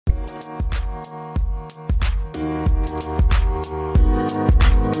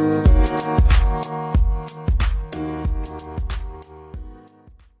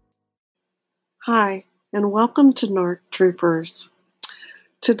Hi, and welcome to NARC Troopers.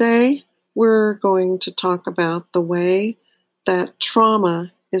 Today, we're going to talk about the way that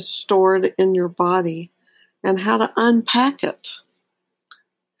trauma is stored in your body and how to unpack it,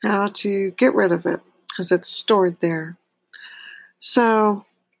 how to get rid of it because it's stored there. So,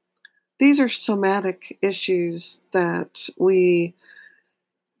 these are somatic issues that we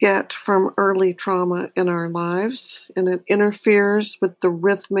get from early trauma in our lives, and it interferes with the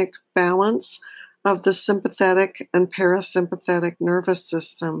rhythmic balance of the sympathetic and parasympathetic nervous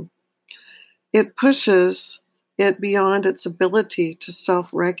system. It pushes it beyond its ability to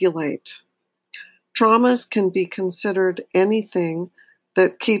self-regulate. Traumas can be considered anything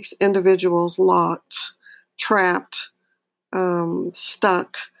that keeps individuals locked, trapped,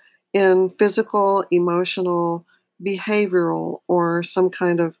 stuck in physical, emotional, behavioral, or some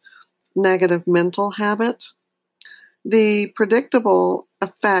kind of negative mental habit. The predictable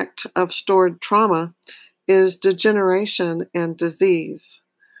effect of stored trauma is degeneration and disease.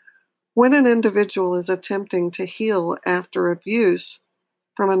 When an individual is attempting to heal after abuse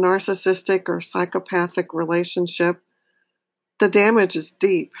from a narcissistic or psychopathic relationship, the damage is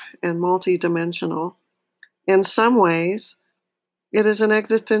deep and multidimensional. In some ways, it is an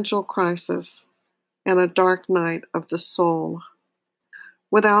existential crisis and a dark night of the soul.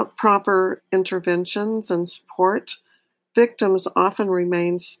 Without proper interventions and support, victims often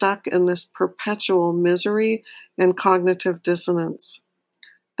remain stuck in this perpetual misery and cognitive dissonance.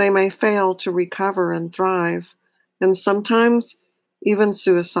 They may fail to recover and thrive, and sometimes even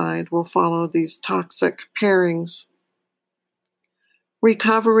suicide will follow these toxic pairings.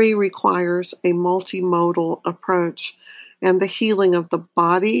 Recovery requires a multimodal approach, and the healing of the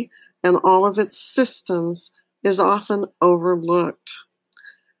body and all of its systems is often overlooked.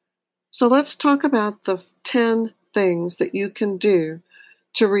 So let's talk about the 10 things that you can do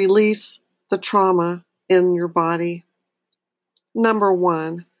to release the trauma in your body. Number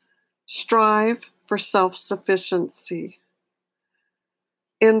 1, strive for self-sufficiency,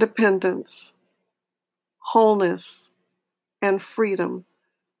 independence, wholeness, and freedom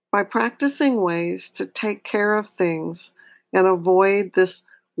by practicing ways to take care of things and avoid this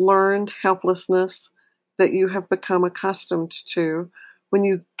learned helplessness that you have become accustomed to when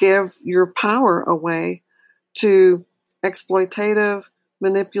you give your power away to exploitative,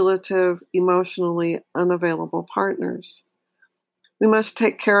 manipulative, emotionally unavailable partners. We must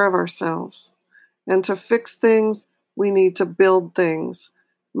take care of ourselves. And to fix things, we need to build things,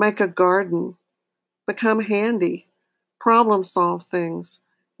 make a garden, become handy, problem solve things,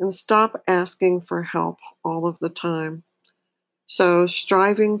 and stop asking for help all of the time. So,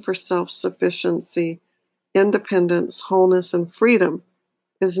 striving for self-sufficiency, independence, wholeness, and freedom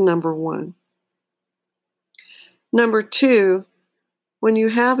is number 1. Number 2, when you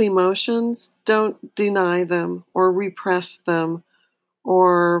have emotions, don't deny them or repress them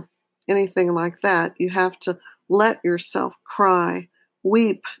or anything like that. You have to let yourself cry,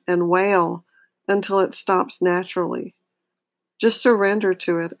 weep, and wail until it stops naturally. Just surrender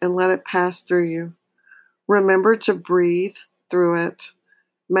to it and let it pass through you. Remember to breathe through it.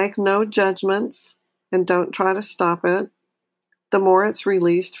 Make no judgments and don't try to stop it. The more it's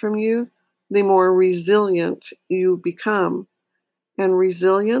released from you, the more resilient you become. And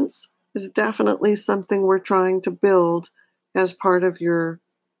resilience is definitely something we're trying to build as part of your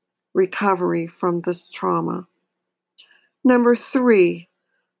recovery from this trauma. Number 3,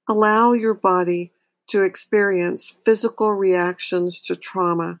 allow your body to experience physical reactions to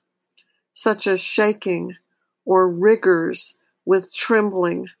trauma, such as shaking or rigors with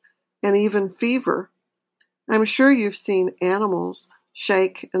trembling and even fever. I'm sure you've seen animals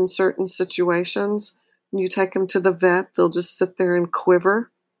shake in certain situations. When you take them to the vet, they'll just sit there and quiver.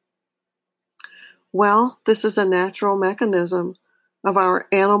 Well, this is a natural mechanism of our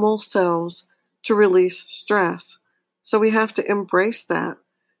animal selves to release stress. So we have to embrace that.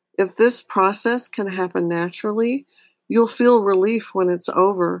 If this process can happen naturally, you'll feel relief when it's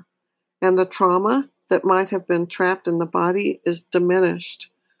over, and the trauma that might have been trapped in the body is diminished.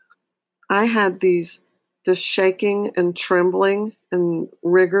 I had this shaking and trembling and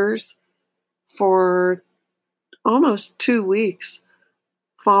rigors for almost 2 weeks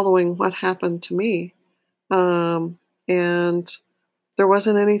following what happened to me. And there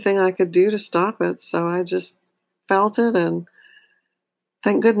wasn't anything I could do to stop it, so I just felt it, and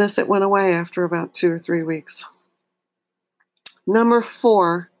thank goodness it went away after about 2 or 3 weeks. Number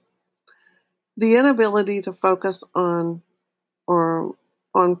 4, the inability to focus on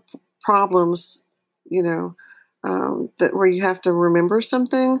problems, that where you have to remember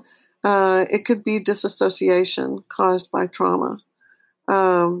something. It could be disassociation caused by trauma.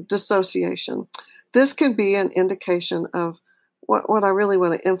 Dissociation. This can be an indication of what I really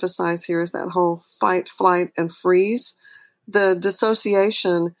want to emphasize here is that whole fight, flight, and freeze. The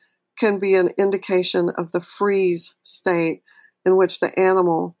dissociation can be an indication of the freeze state in which the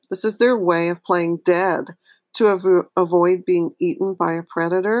animal, this is their way of playing dead to avoid being eaten by a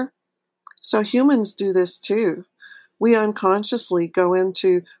predator. So humans do this too. We unconsciously go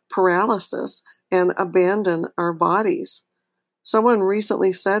into paralysis and abandon our bodies. Someone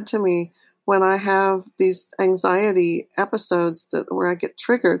recently said to me, when I have these anxiety episodes where I get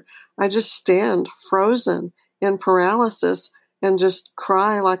triggered, I just stand frozen in paralysis and just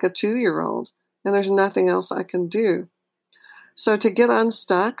cry like a 2-year-old. And there's nothing else I can do. So to get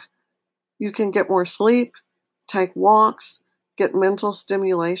unstuck, you can get more sleep, take walks, get mental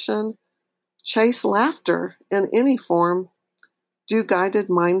stimulation, chase laughter in any form, do guided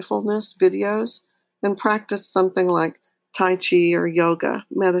mindfulness videos, and practice something like Tai Chi or yoga,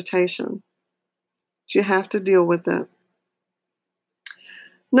 meditation. But you have to deal with it.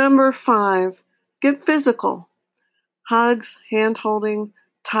 Number 5, get physical. Hugs, hand-holding,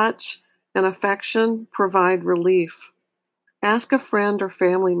 touch, and affection provide relief. Ask a friend or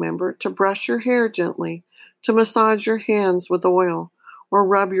family member to brush your hair gently, to massage your hands with oil, or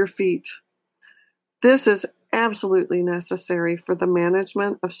rub your feet. This is absolutely necessary for the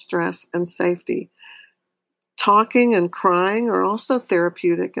management of stress and safety. Talking and crying are also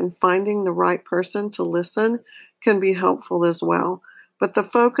therapeutic, and finding the right person to listen can be helpful as well. But the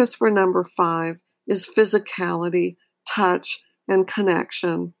focus for number 5 is physicality, touch, and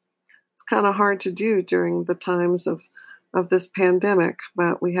connection. It's kind of hard to do during the times of this pandemic,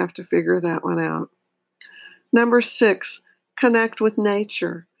 but we have to figure that one out. Number 6, connect with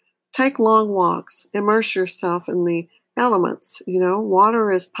nature. Take long walks. Immerse yourself in the elements.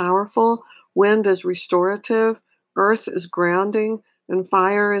 Water is powerful, wind is restorative, earth is grounding, and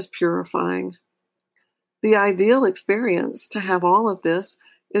fire is purifying. The ideal experience to have all of this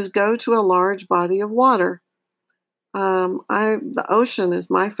is go to a large body of water. The ocean is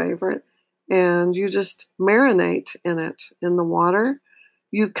my favorite, and you just marinate in it, in the water.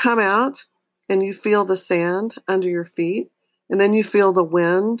 You come out and you feel the sand under your feet, and then you feel the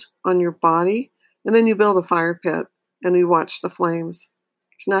wind on your body, and then you build a fire pit and you watch the flames.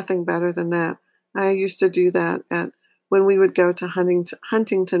 There's nothing better than that. I used to do that when we would go to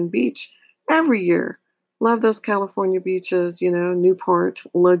Huntington Beach every year. Love those California beaches, Newport,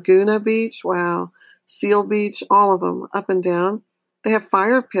 Laguna Beach, wow, Seal Beach, all of them, up and down. They have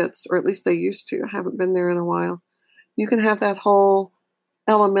fire pits, or at least they used to. I haven't been there in a while. You can have that whole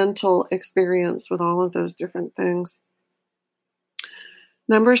elemental experience with all of those different things.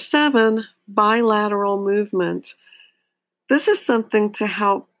 Number 7, bilateral movement. This is something to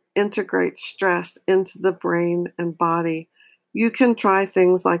help integrate stress into the brain and body. You can try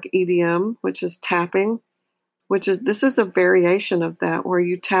things like EDM, which is tapping, this is a variation of that, where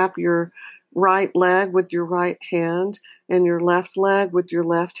you tap your right leg with your right hand and your left leg with your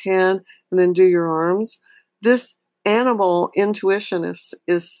left hand, and then do your arms. This animal intuition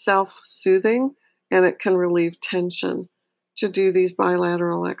is self-soothing, and it can relieve tension to do these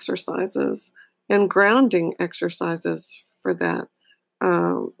bilateral exercises and grounding exercises for that.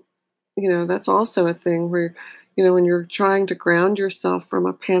 That's also a thing where, when you're trying to ground yourself from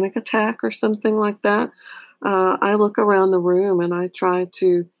a panic attack or something like that, I look around the room and I try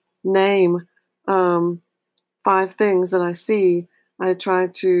to name 5 things that I see. I try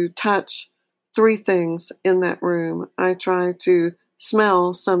to touch 3 things in that room. I try to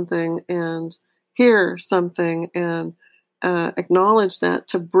smell something and hear something and acknowledge that,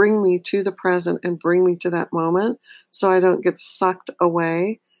 to bring me to the present and bring me to that moment so I don't get sucked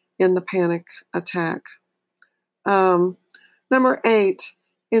away in the panic attack. Number 8,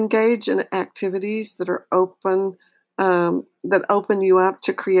 engage in activities that are open, that open you up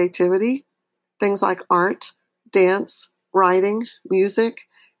to creativity. Things like art, dance, writing, music,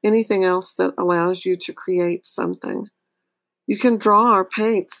 anything else that allows you to create something. You can draw or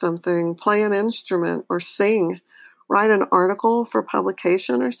paint something, play an instrument, or sing. Write an article for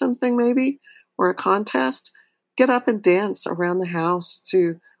publication or something maybe, or a contest. Get up and dance around the house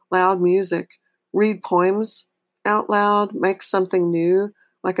to loud music. Read poems out loud. Make something new,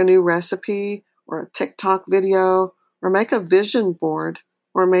 like a new recipe or a TikTok video, or make a vision board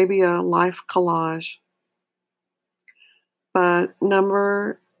or maybe a life collage. But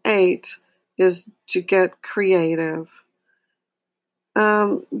number 8 is to get creative.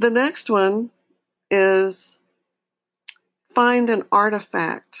 The next one is find an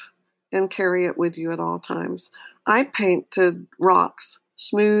artifact and carry it with you at all times. I painted rocks,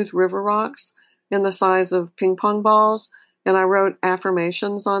 smooth river rocks in the size of ping pong balls, and I wrote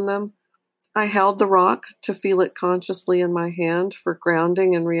affirmations on them. I held the rock to feel it consciously in my hand for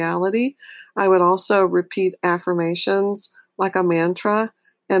grounding in reality. I would also repeat affirmations like a mantra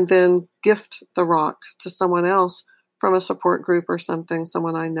and then gift the rock to someone else from a support group or something,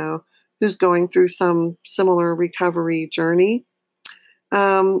 someone I know who's going through some similar recovery journey.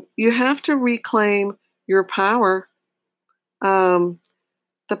 You have to reclaim your power. The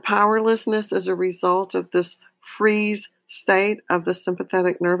powerlessness is a result of this freeze state of the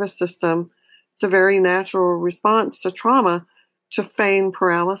sympathetic nervous system. It's a very natural response to trauma to feign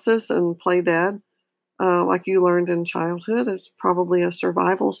paralysis and play dead, like you learned in childhood. It's probably a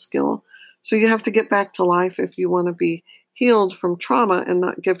survival skill. So you have to get back to life if you want to be healed from trauma and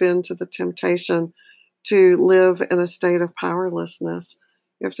not give in to the temptation to live in a state of powerlessness.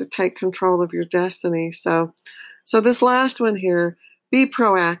 You have to take control of your destiny. So this last one here, be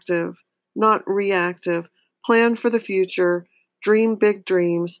proactive, not reactive. Plan for the future. Dream big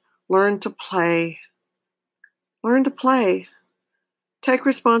dreams. Learn to play. Learn to play. Take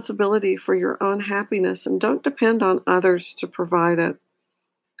responsibility for your own happiness and don't depend on others to provide it.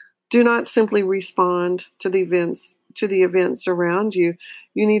 Do not simply respond to the events around you.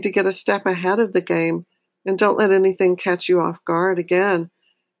 You need to get a step ahead of the game and don't let anything catch you off guard again.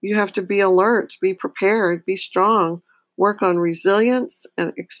 You have to be alert, be prepared, be strong, work on resilience,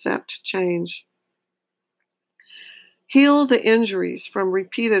 and accept change. Heal the injuries from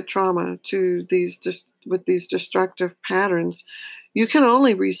repeated trauma with these destructive patterns. You can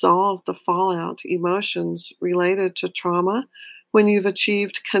only resolve the fallout emotions related to trauma when you've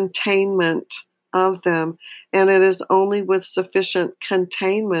achieved containment of them. And it is only with sufficient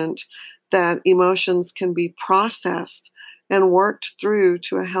containment that emotions can be processed and worked through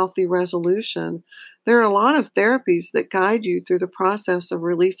to a healthy resolution. There are a lot of therapies that guide you through the process of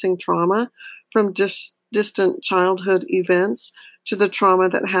releasing trauma from distant childhood events to the trauma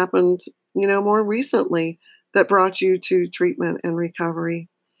that happened, more recently that brought you to treatment and recovery.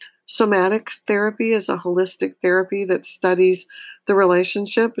 Somatic therapy is a holistic therapy that studies the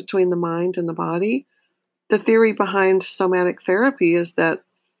relationship between the mind and the body. The theory behind somatic therapy is that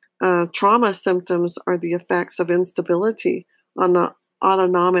trauma symptoms are the effects of instability on the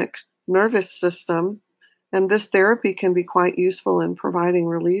autonomic nervous system, and this therapy can be quite useful in providing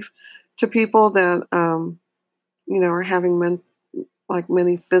relief to people that, are having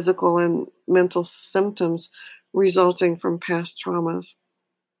many physical and mental symptoms resulting from past traumas.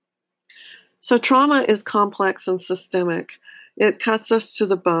 So trauma is complex and systemic. It cuts us to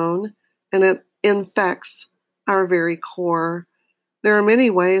the bone, and it infects our very core. There are many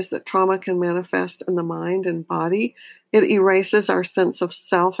ways that trauma can manifest in the mind and body. It erases our sense of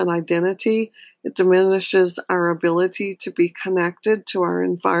self and identity. It diminishes our ability to be connected to our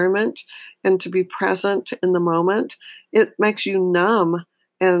environment and to be present in the moment. It makes you numb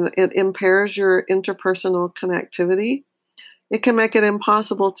and it impairs your interpersonal connectivity. It can make it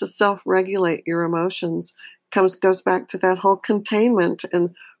impossible to self-regulate your emotions. Goes back to that whole containment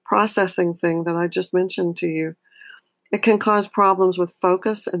and processing thing that I just mentioned to you. It can cause problems with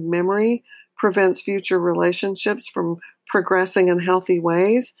focus and memory, prevents future relationships from progressing in healthy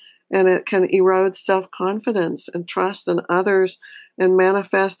ways, and it can erode self-confidence and trust in others and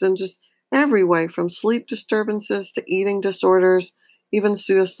manifest in just every way from sleep disturbances to eating disorders, even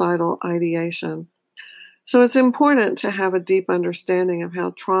suicidal ideation. So it's important to have a deep understanding of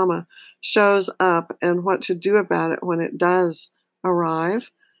how trauma shows up and what to do about it when it does arrive.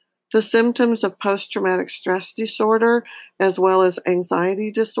 The symptoms of post-traumatic stress disorder, as well as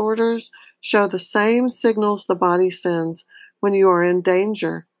anxiety disorders, show the same signals the body sends when you are in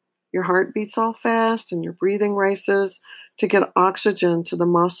danger. Your heart beats all fast and your breathing races to get oxygen to the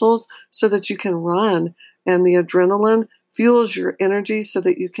muscles so that you can run, and the adrenaline fuels your energy so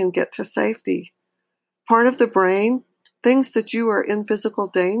that you can get to safety. Part of the brain thinks that you are in physical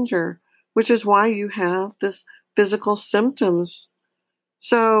danger, which is why you have this physical symptoms.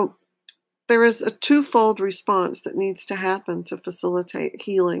 So there is a twofold response that needs to happen to facilitate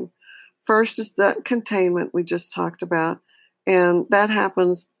healing. First is that containment we just talked about, and that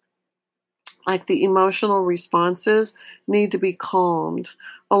happens like the emotional responses need to be calmed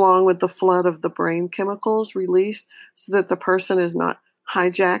along with the flood of the brain chemicals released so that the person is not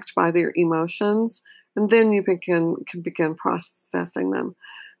hijacked by their emotions, and then you can begin processing them.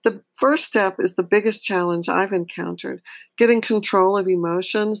 The first step is the biggest challenge I've encountered. Getting control of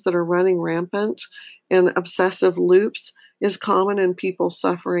emotions that are running rampant in obsessive loops is common in people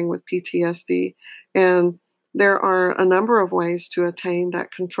suffering with PTSD. And There are a number of ways to attain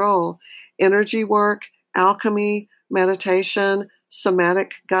that control: energy work, alchemy, meditation,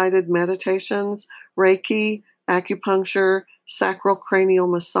 somatic guided meditations, Reiki, acupuncture, sacral cranial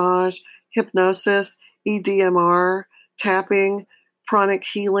massage, hypnosis, EDMR, tapping, pranic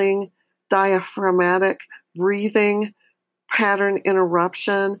healing, diaphragmatic breathing, pattern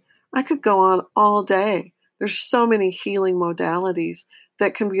interruption. I could go on all day. There's so many healing modalities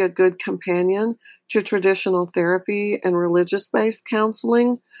that can be a good companion to traditional therapy and religious-based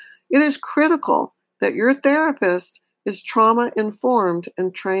counseling. It is critical that your therapist is trauma-informed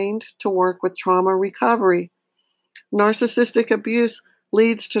and trained to work with trauma recovery. Narcissistic abuse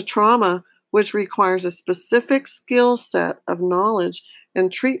leads to trauma, which requires a specific skill set of knowledge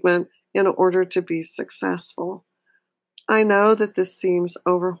and treatment in order to be successful. I know that this seems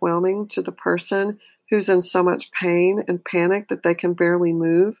overwhelming to the person who's in so much pain and panic that they can barely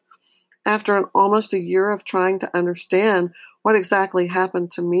move. After almost a year of trying to understand what exactly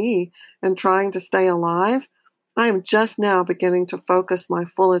happened to me and trying to stay alive, I am just now beginning to focus my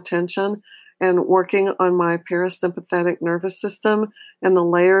full attention and working on my parasympathetic nervous system and the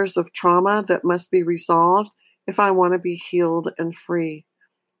layers of trauma that must be resolved if I want to be healed and free.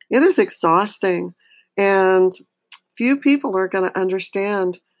 It is exhausting, and few people are going to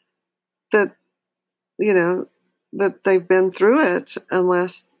understand that, that they've been through it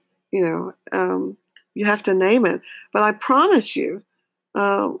unless, you have to name it. But I promise you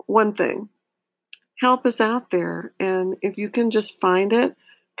one thing: help is out there. And if you can just find it,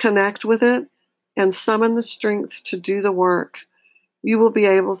 connect with it, and summon the strength to do the work, you will be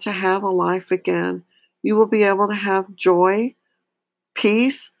able to have a life again. You will be able to have joy,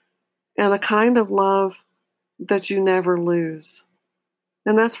 peace, and a kind of love that you never lose.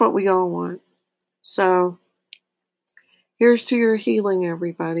 And that's what we all want. So here's to your healing,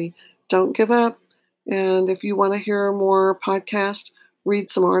 everybody. Don't give up. And if you want to hear more podcasts, read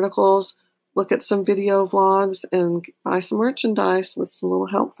some articles, look at some video vlogs, and buy some merchandise with some little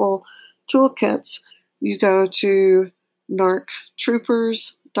helpful toolkits, you go to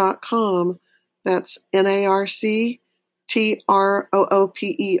narctroopers.com. That's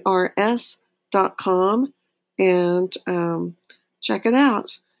NARCTROOPERS.com. And check it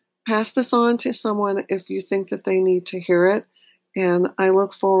out. Pass this on to someone if you think that they need to hear it. And I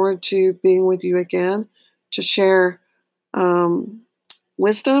look forward to being with you again to share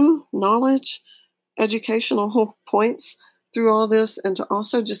wisdom, knowledge, educational points through all this, and to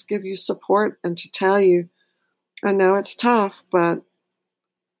also just give you support and to tell you, I know it's tough, but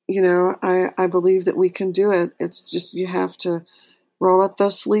I believe that we can do it. It's just, you have to roll up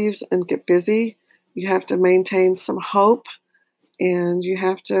those sleeves and get busy. You have to maintain some hope, and you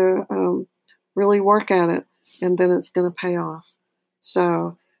have to really work at it, and then it's going to pay off.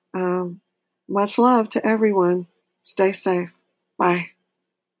 So much love to everyone. Stay safe. Bye.